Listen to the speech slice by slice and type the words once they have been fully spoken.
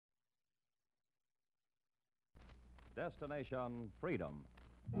Destination Freedom.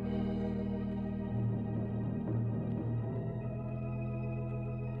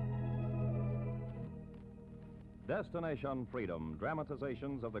 Destination Freedom,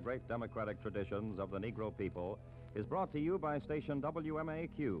 dramatizations of the great democratic traditions of the Negro people, is brought to you by station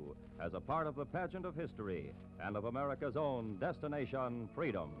WMAQ as a part of the pageant of history and of America's own Destination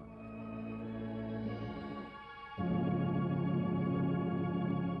Freedom.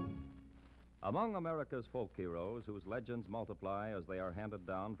 Among America's folk heroes whose legends multiply as they are handed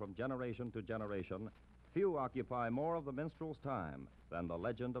down from generation to generation, few occupy more of the minstrel's time than the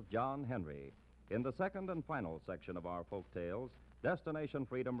legend of John Henry. In the second and final section of our folk tales, Destination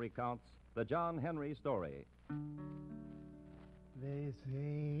Freedom recounts the John Henry story. They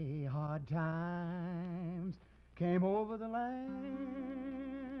say hard times came over the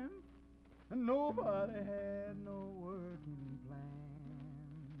land, and nobody had no working plan.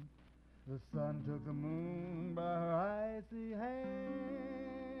 The sun took the moon by her icy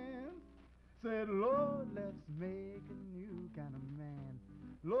hand, said, Lord, let's make a new kind of man.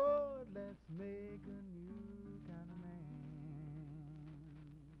 Lord, let's make a new kind of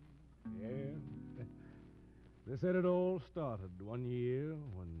man. Yeah. They said it all started one year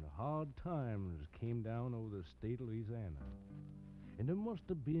when hard times came down over the state of Louisiana. And it must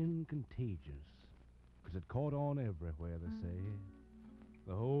have been contagious, because it caught on everywhere, they say.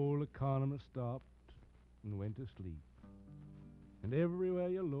 The whole economy stopped and went to sleep. And everywhere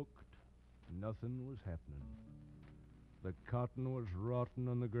you looked, nothing was happening. The cotton was rotting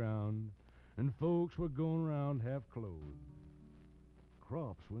on the ground, and folks were going around half clothed.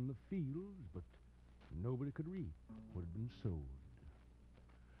 Crops were in the fields, but nobody could reap what had been sowed.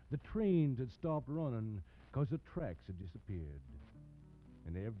 The trains had stopped running because the tracks had disappeared,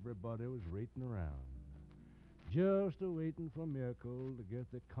 and everybody was raiting around, just a-waiting for a miracle to get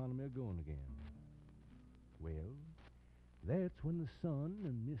the economy going again. Well, that's when the sun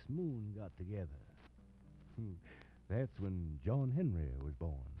and Miss Moon got together. That's when John Henry was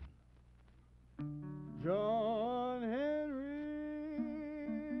born. John Henry,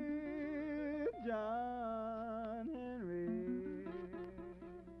 John Henry.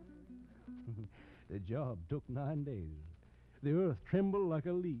 The job took 9 days. The earth trembled like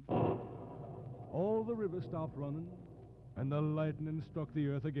a leaf. All the rivers stopped running, and the lightning struck the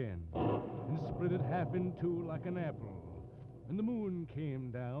earth again and split it half in two like an apple. And the moon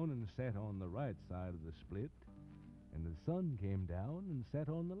came down and sat on the right side of the split, and the sun came down and sat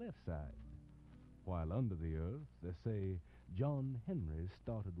on the left side. While under the earth, they say, John Henry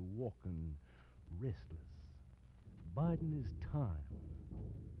started walking restless, biding his time,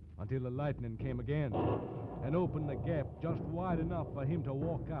 until the lightning came again and opened the gap just wide enough for him to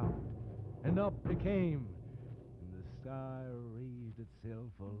walk out. And up he came, and the sky raised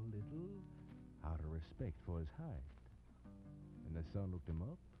itself a little out of respect for his height. And the sun looked him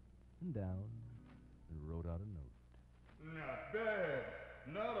up and down and wrote out a note. Not bad.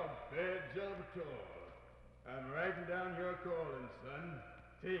 Not a bad job at all. I'm writing down your calling, son.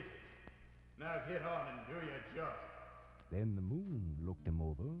 Take it. Now get on and do your job. Then the moon looked him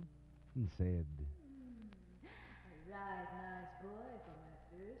over and said, A right nice boy for my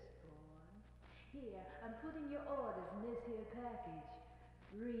firstborn. Here, I'm putting your orders in this here package.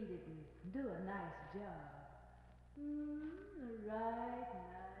 Read it and do a nice job. A right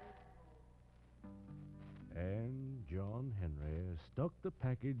nice boy. And John Henry stuck the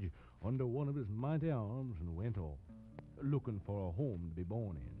package under one of his mighty arms and went off, looking for a home to be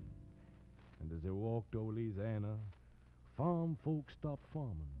born in. And as he walked over Louisiana, farm folks stopped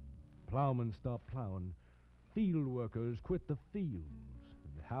farming, plowmen stopped plowing, field workers quit the fields,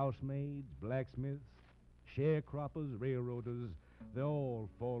 and housemaids, blacksmiths, sharecroppers, railroaders, they all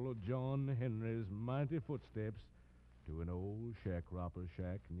followed John Henry's mighty footsteps to an old sharecropper's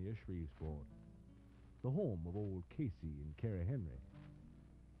shack near Shreveport, the home of old Casey and Carrie Henry.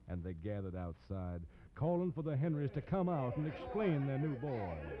 And they gathered outside, calling for the Henrys to come out and explain their new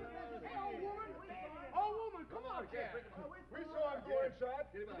boy. Old woman, come on, Cat. We saw him go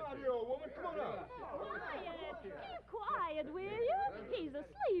inside. Come out here, old woman. Come on out. Quiet. Keep quiet, will you? He's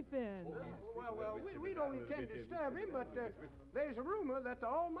a-sleeping. Well, we don't intend to disturb him, but there's a rumor that the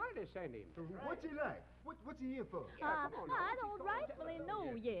Almighty sent him. What's he like? What's he here for? I don't rightfully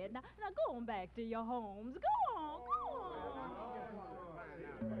know yet. Now go on back to your homes. Go on.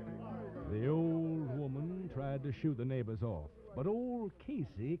 The old woman tried to shoo the neighbors off, but old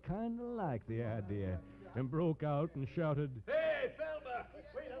Casey kind of liked the idea and broke out and shouted, Hey, Thelma!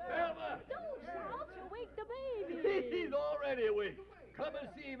 Thelma! Don't shout. You'll wake the baby. He's already awake. Come and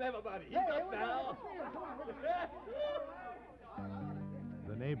see him, everybody. He's up now.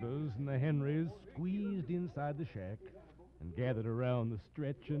 The neighbors and the Henrys squeezed inside the shack and gathered around the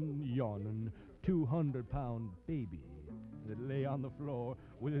stretching, yawning, 200-pound baby that lay on the floor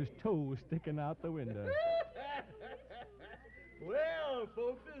with his toes sticking out the window. Well,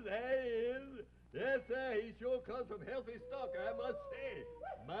 folks, there he is. Yes, sir, he sure comes from healthy stock, I must say.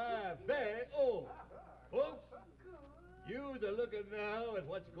 My very own. Folks, you're looking now at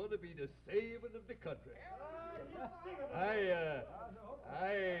what's going to be the saving of the country.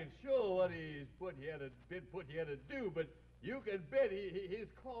 I ain't sure what he's been put here to do, but you can bet his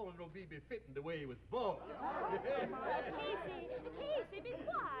calling will be befitting the way he was born. Casey, be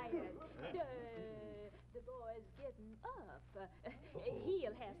quiet. The boy's getting up.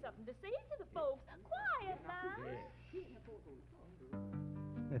 He'll have something to say to the folks. Quiet now.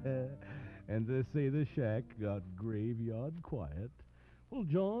 And they say the shack got graveyard quiet. Well,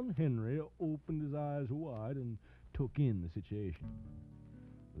 John Henry opened his eyes wide and took in the situation.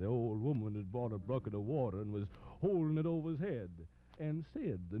 The old woman had brought a bucket of water and was holding it over his head, and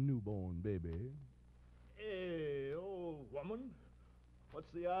said, the newborn baby, "Hey, old woman,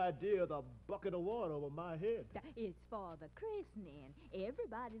 what's the idea of the bucket of water over my head?" It's for the christening.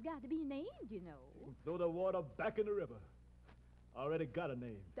 Everybody's got to be named, you know. Throw the water back in the river. I already got a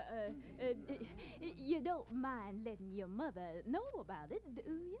name. You don't mind letting your mother know about it, do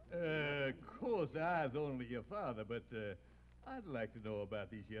you? Of course, I's only your father, but I'd like to know about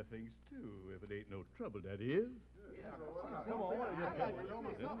these here things, too, if it ain't no trouble, that is. Come on, what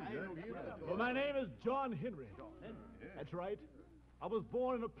well, my name is John Henry. That's right. I was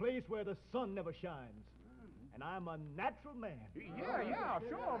born in a place where the sun never shines. And I'm a natural man. Yeah,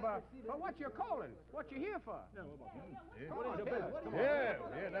 sure, but what you calling? What you here for? What is your business? Come on.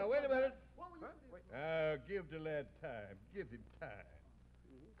 Yeah, now wait a minute. Give the lad time. Give him time.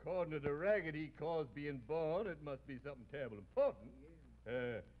 According to the racket he caused being born, it must be something terrible important.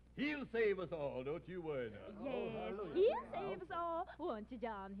 He'll save us all, don't you worry now. Yes, he'll save us all, won't you,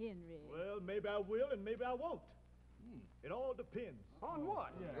 John Henry? Well, maybe I will and maybe I won't. It all depends. On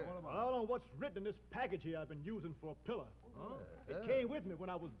what? Well, on what's written in this package here I've been using for a pillar. It came with me when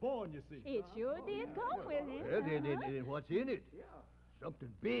I was born, you see. It sure did come with him. Well, what's in it?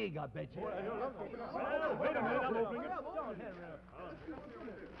 Something big, I bet you. Well, wait a minute, I'm opening it.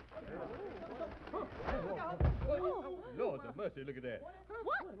 Lord of mercy, look at that.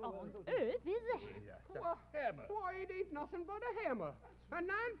 What on earth is that? Hammer. Why, it ain't nothing but a hammer. A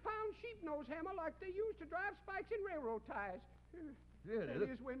 9-pound sheep-nose hammer like they used to drive spikes in railroad ties. Yeah, That look.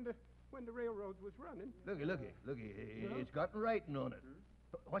 is when the railroads was running. Looky. It's got writing on it.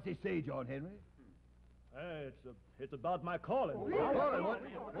 What's it say, John Henry? It's about my calling. What is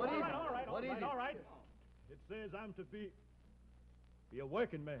it? All right. It says I'm to be a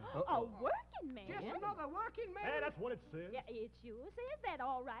working man. A working man? Just another working man? Hey, that's what it says. Yeah, it sure says that,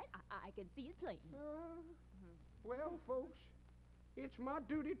 all right. I can see it plain. Well, folks, it's my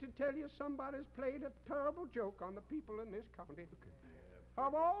duty to tell you somebody's played a terrible joke on the people in this county.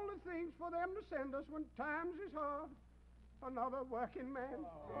 Of all the things for them to send us when times is hard, another working man.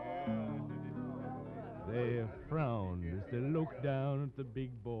 They frowned as they looked down at the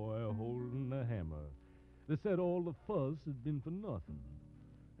big boy holding the hammer. They said all the fuss had been for nothing.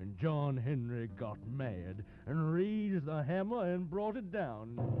 And John Henry got mad and raised the hammer and brought it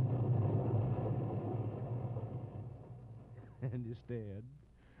down. And he stared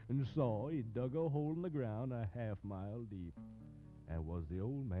and saw he dug a hole in the ground a half-mile deep. And was the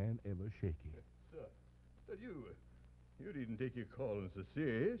old man ever shaky? Sir, you needn't take your calling so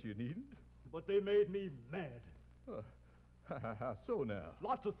serious. You needn't. But they made me mad. How so now?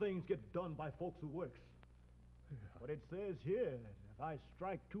 Lots of things get done by folks who works. But it says here that if I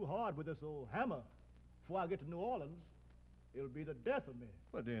strike too hard with this old hammer before I get to New Orleans, it'll be the death of me.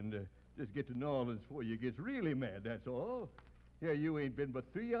 Well, then, just get to New Orleans before you gets really mad, that's all. Yeah, you ain't been but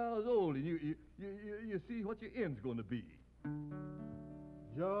 3 hours old, and you see what your end's going to be.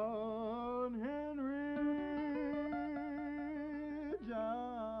 John Henry,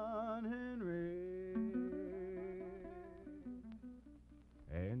 John Henry.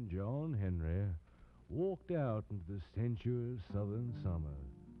 And John Henry walked out into the sensuous southern summer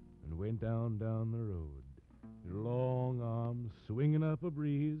and went down the road, his long arms swinging up a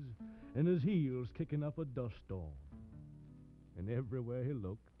breeze and his heels kicking up a dust storm. And everywhere he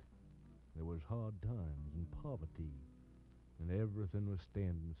looked, there was hard times and poverty, and everything was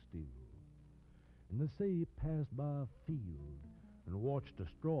standing still. And they say he passed by a field and watched a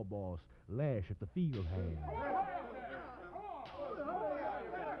straw boss lash at the field hand.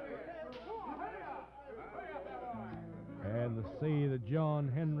 And they say that John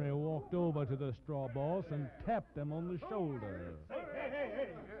Henry walked over to the straw boss and tapped him on the shoulder. Hey,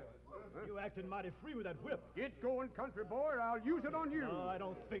 You acting mighty free with that whip. Get going, country boy, or I'll use it on you. No, I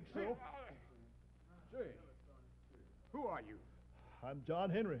don't think so. Say, who are you? I'm John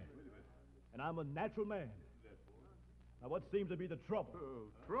Henry, and I'm a natural man. Now, what seems to be the trouble? Oh,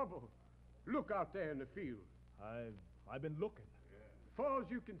 trouble? Look out there in the field. I've been looking. Far as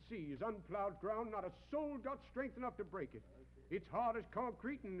you can see is unplowed ground, not a soul got strength enough to break it. It's hard as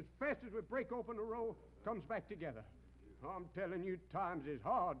concrete, and as fast as we break open a row, comes back together. I'm telling you, times is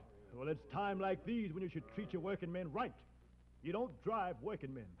hard. Well, it's time like these when you should treat your working men right. You don't drive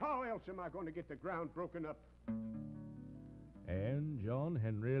working men. How else am I going to get the ground broken up? And John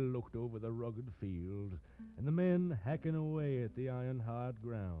Henry looked over the rugged field and the men hacking away at the iron-hard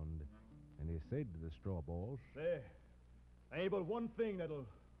ground. And he said to the straw balls, There ain't but one thing that'll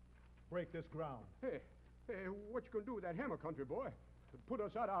break this ground. Hey, what you going to do with that hammer, country boy? To put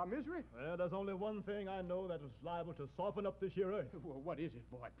us out of our misery? Well, there's only one thing I know that is liable to soften up this here earth. Well, what is it,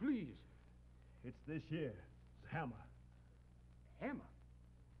 boy? Please. It's this here hammer. Hammer?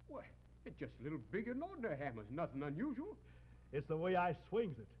 Why, it's just a little bigger than ordinary hammers. Nothing unusual. It's the way I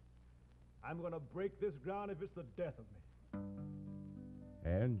swings it. I'm going to break this ground if it's the death of me.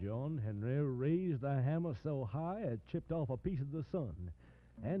 And John Henry raised the hammer so high it chipped off a piece of the sun.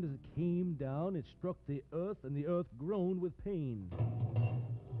 And as it came down, it struck the earth, and the earth groaned with pain.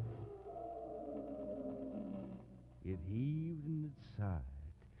 It heaved and it sighed,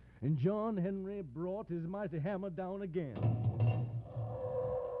 and John Henry brought his mighty hammer down again.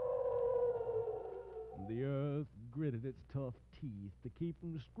 And the earth gritted its tough teeth to keep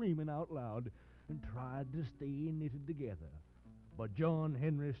from screaming out loud and tried to stay knitted together. But John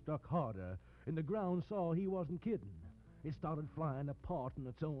Henry struck harder, and the ground saw he wasn't kidding. It started flying apart on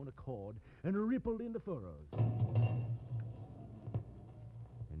its own accord and rippled into furrows.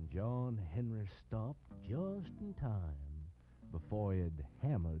 And John Henry stopped just in time before he had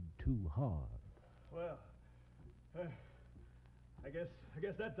hammered too hard. Well, I guess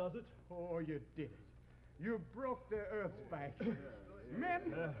that does it. Oh, you did it. You broke the earth's back. Men,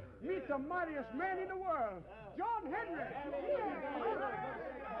 meet the mightiest man in the world, John Henry.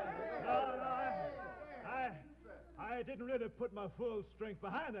 I didn't really put my full strength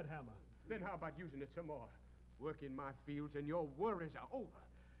behind that hammer. Then how about using it some more? Work in my fields and your worries are over.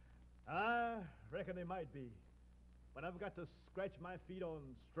 I reckon they might be. But I've got to scratch my feet on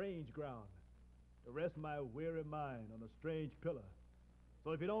strange ground to rest my weary mind on a strange pillar.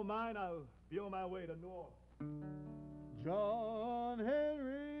 So if you don't mind, I'll be on my way to New Orleans. John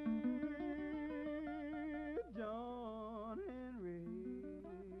Henry, John Henry.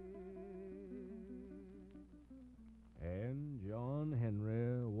 And John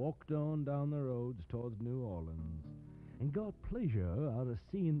Henry walked on down the roads towards New Orleans and got pleasure out of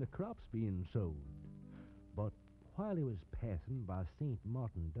seeing the crops being sowed. But while he was passing by St.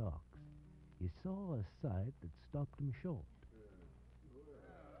 Martin Docks, he saw a sight that stopped him short.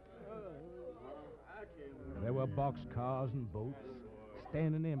 There were boxcars and boats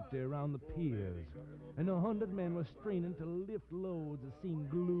standing empty around the piers, and 100 men were straining to lift loads that seemed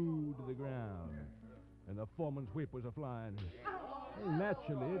glued to the ground. And the foreman's whip was a-flying.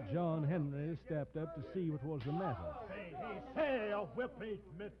 Naturally, John Henry stepped up to see what was the matter. Say, a whip ain't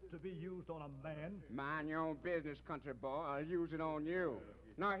meant to be used on a man. Mind your own business, country boy. I'll use it on you.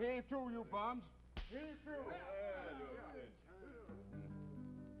 Now, heave to, you bums. Heave to.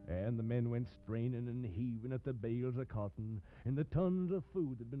 And the men went straining and heaving at the bales of cotton and the tons of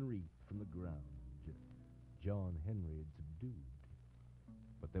food that had been reaped from the ground. John Henry had subdued.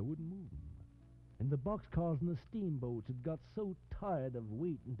 But they wouldn't move him. And the boxcars and the steamboats had got so tired of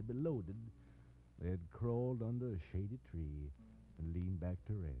waiting to be loaded, they had crawled under a shady tree and leaned back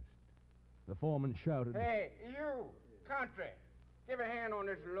to rest. The foreman shouted, Hey, you, country, give a hand on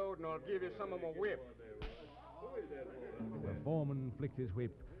this load and I'll give you some of my whip. The foreman flicked his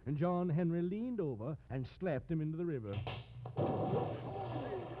whip, and John Henry leaned over and slapped him into the river.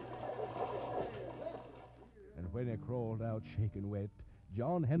 And when he crawled out shaking wet,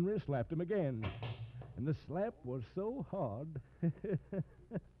 John Henry slapped him again. And the slap was so hard,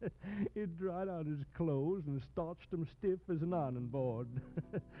 it dried out his clothes and starched him stiff as an ironing board.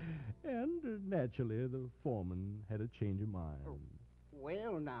 And naturally, the foreman had a change of mind.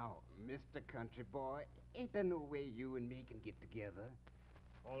 Well, now, Mr. Country Boy, ain't there no way you and me can get together?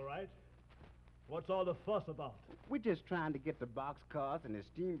 All right. What's all the fuss about? We're just trying to get the boxcars and the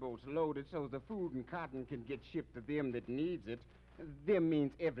steamboats loaded so the food and cotton can get shipped to them that needs it. Them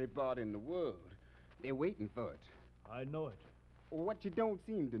means everybody in the world. They're waiting for it. I know it. What you don't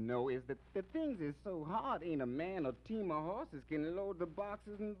seem to know is that the things is so hard ain't a man or team of horses can load the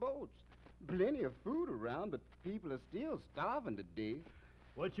boxes and boats. Plenty of food around, but people are still starving to death.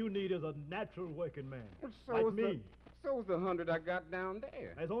 What you need is a natural working man. Well, like me. So's the 100 I got down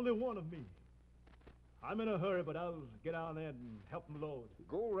there. There's only one of me. I'm in a hurry, but I'll get down there and help him load.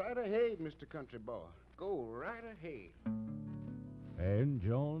 Go right ahead, Mr. Country Boy. Go right ahead. And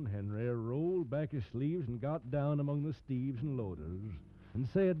John Henry rolled back his sleeves and got down among the steves and loaders and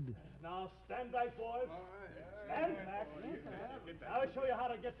said, Now stand back, boys. Stand back. I'll show you how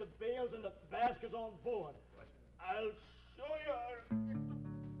to get the bales and the baskets on board. I'll show you.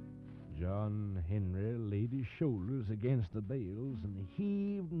 John Henry laid his shoulders against the bales and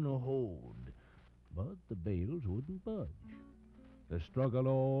heaved and hauled. But the bales wouldn't budge. They struggled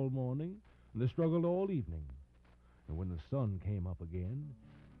all morning, and they struggled all evening. And when the sun came up again,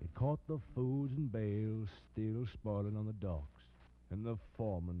 it caught the foods and bales still spoiling on the docks, and the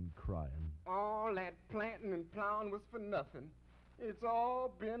foreman crying. All that planting and plowing was for nothing. It's all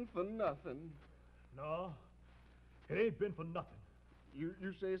been for nothing. No, it ain't been for nothing. You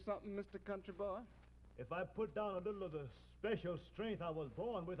say something, Mr. Country Boy? If I put down a little of the special strength I was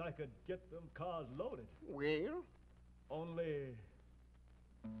born with, I could get them cars loaded. Well? Only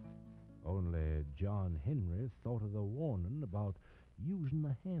John Henry thought of the warning about using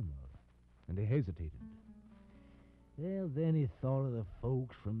the hammer, and he hesitated. Well, then he thought of the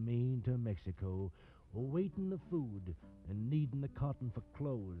folks from Maine to Mexico waiting the food and needing the cotton for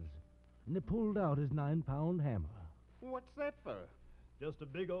clothes, and he pulled out his 9-pound hammer. What's that for? just a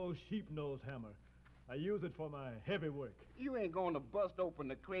big old sheep-nose hammer. I use it for my heavy work. You ain't going to bust open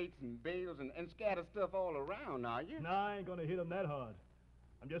the crates and bales and scatter stuff all around, are you? No, I ain't going to hit 'em that hard.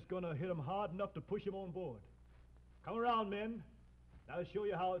 I'm just going to hit 'em hard enough to push 'em on board. Come around, men. I'll show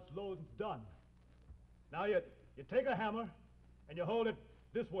you how it's loaded and done. Now, you take a hammer, and you hold it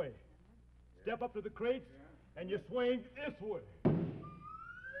this way. Step up to the crates, and you swing this way.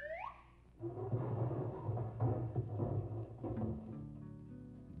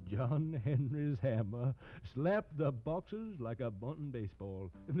 John Henry's hammer slapped the boxes like a bunting baseball,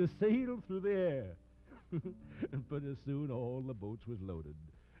 and they sailed through the air. And pretty soon all the boats was loaded,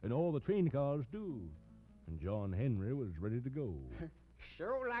 and all the train cars too, and John Henry was ready to go.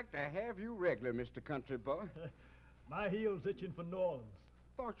 Sure like to have you regular, Mr. Country Boy. My heel's itching for New Orleans.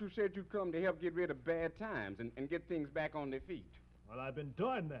 Thought you said you'd come to help get rid of bad times and get things back on their feet. Well, I've been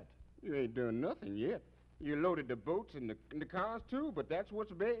doing that. You ain't done nothing yet. You loaded the boats and the cars, too, but that's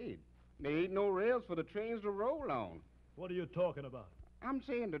what's bad. There ain't no rails for the trains to roll on. What are you talking about? I'm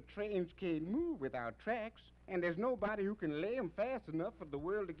saying the trains can't move without tracks, and there's nobody who can lay 'em fast enough for the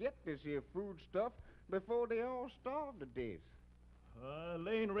world to get this here food stuff before they all starve to death.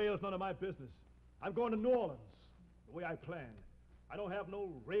 Laying rail's none of my business. I'm going to New Orleans, the way I planned. I don't have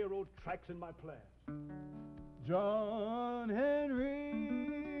no railroad tracks in my plans. John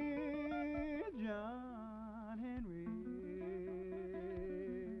Henry, John Henry.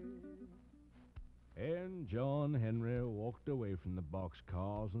 And John Henry walked away from the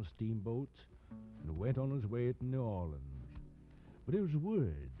boxcars and steamboats and went on his way to New Orleans. But it was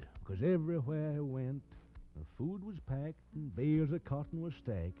worried, because everywhere he went, the food was packed and bales of cotton were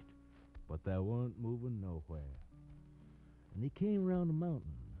stacked, but they weren't moving nowhere. And he came around a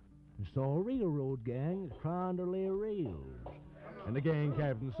mountain and saw a railroad gang trying to lay rails. And the gang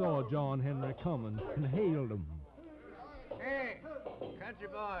captain saw John Henry coming and hailed him. Hey, country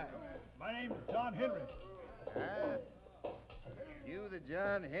boy. My name's John Henry. You the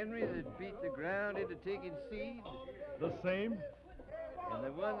John Henry that beat the ground into taking seed? The same? And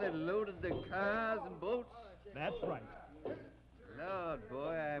the one that loaded the cars and boats? That's right. Lord,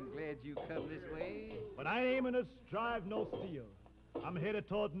 boy, I'm glad you come this way. But I ain't aiming to drive no steel. I'm headed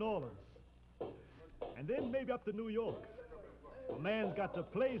toward New Orleans. And then maybe up to New York. A man's got to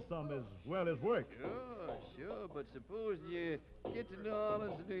play some as well as work. Sure, but suppose you get to New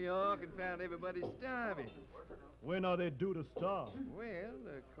Orleans and New York and found everybody starving. When are they due to starve? Well,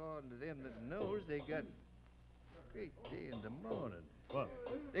 according to them that knows, they got great day in the morning. What?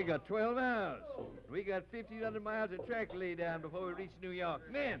 They got 12 hours. We got 1,500 miles of track to lay down before we reach New York.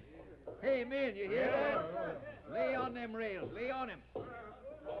 Men! Hey, men, you hear that? Lay on them rails. Lay on them. But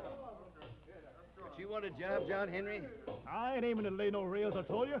you want a job, John Henry? I ain't aiming to lay no rails, I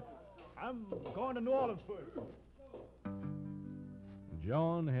told you. I'm going to New Orleans first.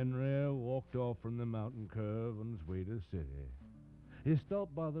 John Henry walked off from the mountain curve on his way to the city. He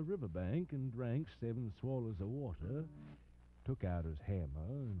stopped by the riverbank and drank 7 swallows of water, took out his hammer,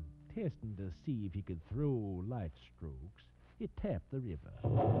 and testing to see if he could throw light strokes, he tapped the river.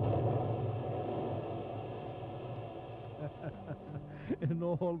 And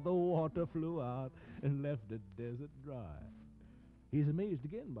all the water flew out and left the desert dry. He's amazed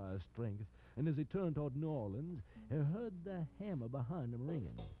again by his strength, and as he turned toward New Orleans, he heard the hammer behind him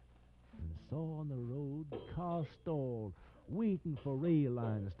ringing, and saw on the road the car stalled, waiting for rail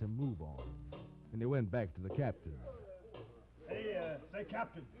lines to move on. And he went back to the captain. Hey,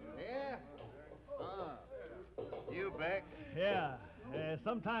 Captain. Yeah? You back? Yeah.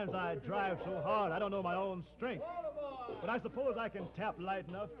 Sometimes I drive so hard I don't know my own strength. But I suppose I can tap light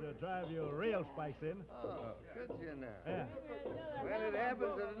enough to drive your rail spikes in. Oh, could you now? Yeah. Well, it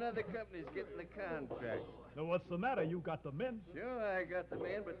happens that another company's getting the contract. Now, what's the matter? You got the men? Sure, I got the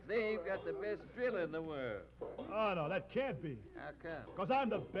men, but they've got the best driller in the world. Oh, no, that can't be. How come? Because I'm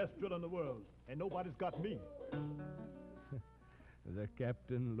the best driller in the world, and nobody's got me. The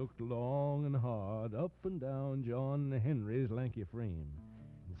captain looked long and hard up and down John Henry's lanky frame,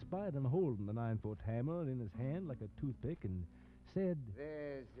 and spied him holding the 9-foot hammer in his hand like a toothpick, and said,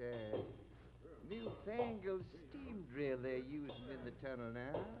 There's a newfangled steam drill they're using in the tunnel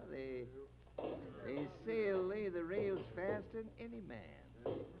now. They say it'll lay the rails faster than any man.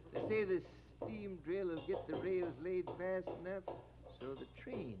 They say the steam drill will get the rails laid fast enough so the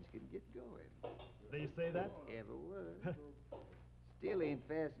trains can get going. They say that? Every word. Still ain't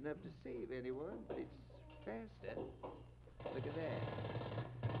fast enough to save anyone, but it's faster. Look at that.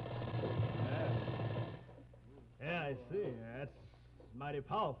 Yeah, I see. That's mighty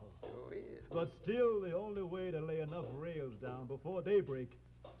powerful. Sure is. But still, the only way to lay enough rails down before daybreak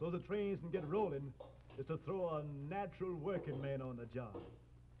so the trains can get rolling is to throw a natural working man on the job.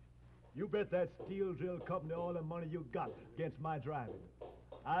 You bet that steel drill company all the money you got against my driving.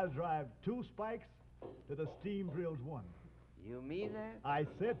 I'll drive 2 spikes to the steam drill's 1. You mean that? I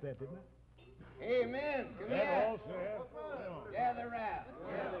said that, didn't I? Hey, men, come here. Gather round.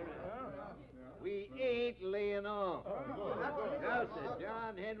 We ain't laying off. Now, sir,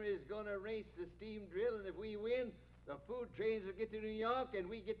 John Henry's going to race the steam drill, and if we win, the food trains will get to New York, and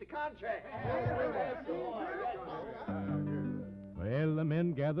we get the contract. Well, the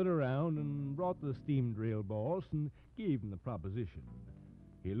men gathered around and brought the steam drill boss and gave him the proposition.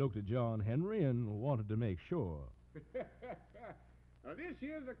 He looked at John Henry and wanted to make sure. Now, this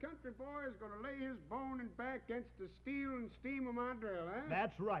here's a country boy is going to lay his bone and back against the steel and steam of my drill, eh?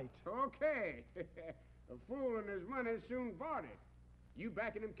 That's right. Okay. A fool and his money soon bought it. You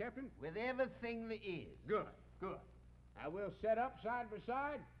backing him, Captain? With everything there is. Good, good. I will set up side by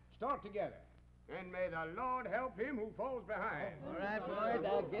side, start together. And may the Lord help him who falls behind. All right, boys,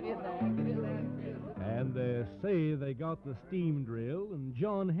 I'll get in there. Get in there. And they say they got the steam drill, and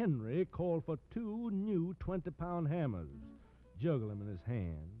John Henry called for 2 new 20-pound hammers, juggled them in his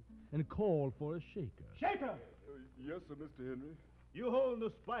hand, and called for a shaker. Shaker! Yes, sir, Mr. Henry. You hold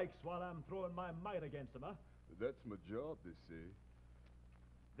the spikes while I'm throwing my might against them, huh? That's my job, they say.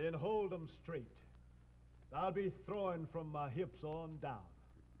 Then hold them straight. I'll be throwing from my hips on down.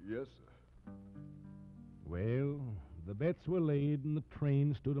 Yes, sir. Well, the bets were laid, and the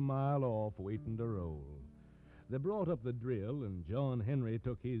train stood a mile off, waiting to roll. They brought up the drill, and John Henry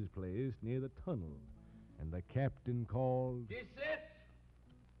took his place near the tunnel, and the captain called, Descent!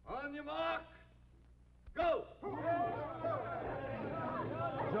 On your mark! Go!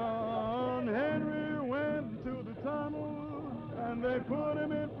 John Henry went to the tunnel, and they put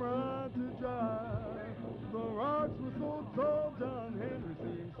him in front to drive. The rocks were so tall, John Henry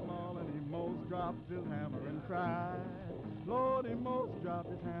seemed small, and he most dropped his hammer and cried. Lord, he most dropped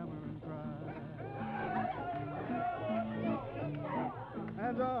his hammer and cried.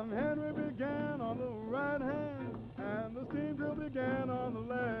 And John Henry began on the right hand, and the steam drill began on the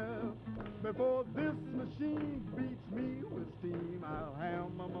left. Before this machine beats me with steam, I'll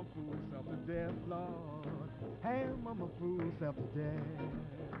hammer my fool self to death, Lord. Hammer my fool self to death.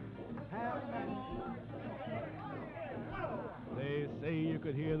 They say you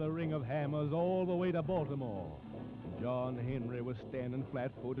could hear the ring of hammers all the way to Baltimore. John Henry was standing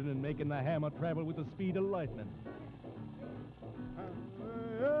flat-footed and making the hammer travel with the speed of lightning.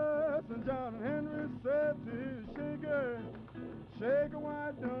 Yes, and John Henry said to his shaker, Shaker,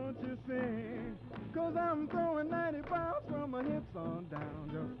 why don't you sing? 'Cause I'm throwing 90 pounds from my hips on down.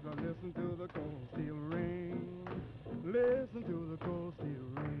 Just to listen to the cold steel ring. Listen to the cold steel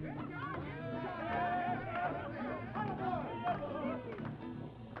ring.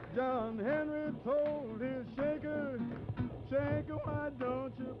 John Henry told his shaker, Shaker, why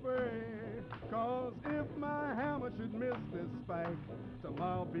don't you pray? 'Cause if my hammer should miss this spike,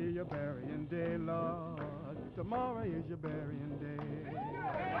 tomorrow'll be your burying day, Lord. Tomorrow is your burying day.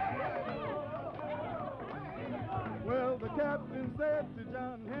 Well, the captain said to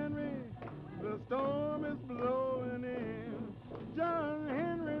John Henry, the storm is blowing in. John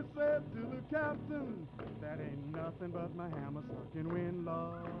Henry said to the captain, the that ain't nothing but my hammer sucking wind,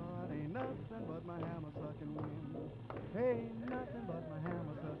 Lord. Ain't nothing but my hammer sucking wind. Ain't nothing but my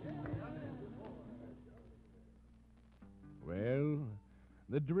hammer sucking wind. Well,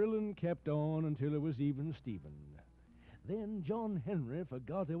 the drilling kept on until it was even Steven. Then John Henry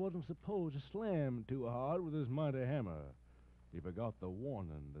forgot he wasn't supposed to slam too hard with his mighty hammer. He forgot the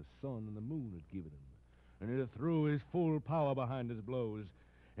warning the sun and the moon had given him, and he threw his full power behind his blows,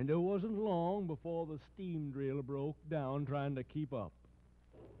 and it wasn't long before the steam drill broke down trying to keep up.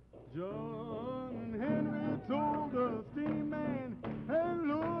 John Henry told the steam man, "Hey,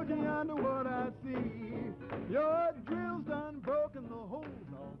 look yonder what I see. Your drill's done broken, the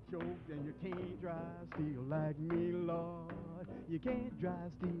hole's all choked, and you can't drive steel like me, Lord. You can't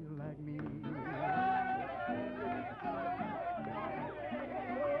drive steel like me."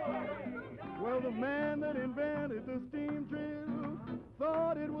 Well, the man that invented the steam drill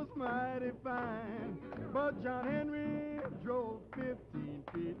thought it was mighty fine, but John Henry drove 15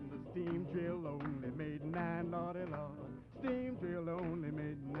 feet and the steam drill only made 9, Lordy Lord. Steam drill only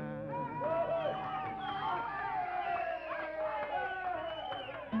made 9.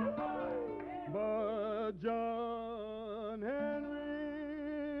 But John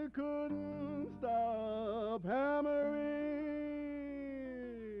Henry couldn't stop hammering,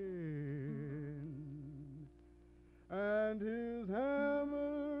 and his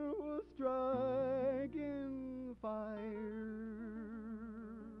hammer was striking fire.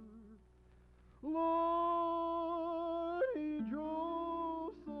 Lord, he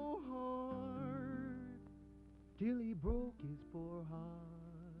drove so hard till he broke his poor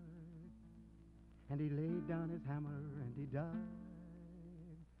heart, and he laid down his hammer and he died.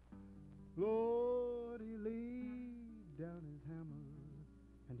 Lord, he laid down his hammer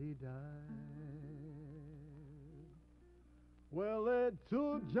and he died. Well, they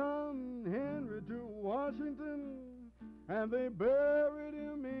took John Henry to Washington, and they buried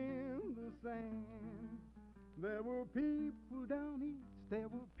him in the sand. There were people down east, there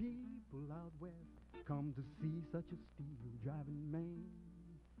were people out west, come to see such a steel-driving man.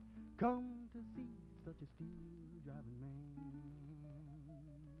 Come to see such a steel-driving man.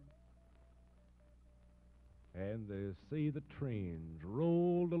 And they say the trains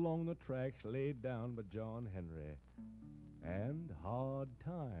rolled along the tracks laid down by John Henry, and hard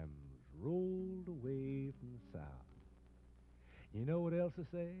times rolled away from the south. You know what else they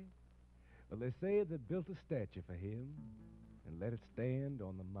say? Well, they say they built a statue for him and let it stand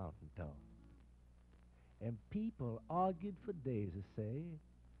on the mountaintop. And people argued for days to say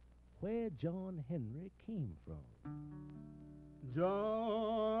where John Henry came from.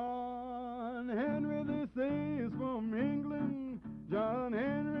 John Henry, they say, is from England. John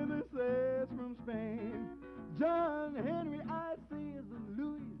Henry, they say, is from Spain. John Henry, I say, is a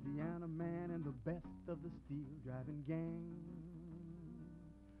Louisiana man and the best of the steel-driving gang.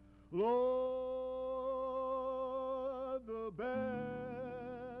 Lord, the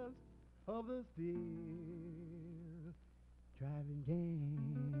best of the steel-driving gang.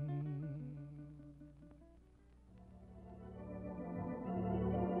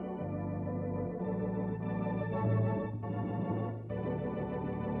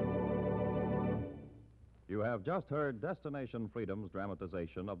 You have just heard Destination Freedom's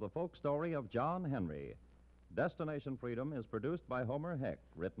dramatization of the folk story of John Henry. Destination Freedom is produced by Homer Heck,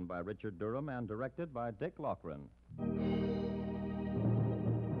 written by Richard Durham, and directed by Dick Loughran.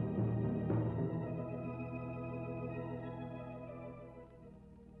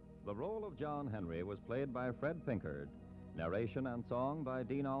 The role of John Henry was played by Fred Pinkard. Narration and song by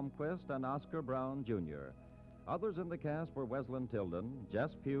Dean Olmquist and Oscar Brown, Jr. Others in the cast were Wezlynn Tildon,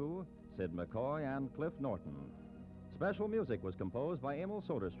 Jess Pugh, Sid McCoy, and Cliff Norton. Special music was composed by Emil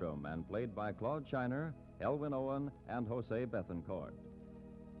Soderstrom and played by Claude Shiner, Elwyn Owen, and Jose Bethancourt.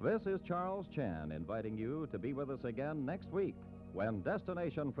 This is Charles Chan inviting you to be with us again next week when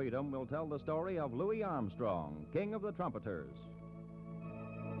Destination Freedom will tell the story of Louis Armstrong, King of the Trumpeters.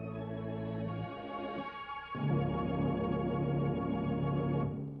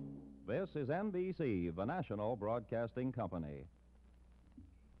 This is NBC, the national broadcasting company.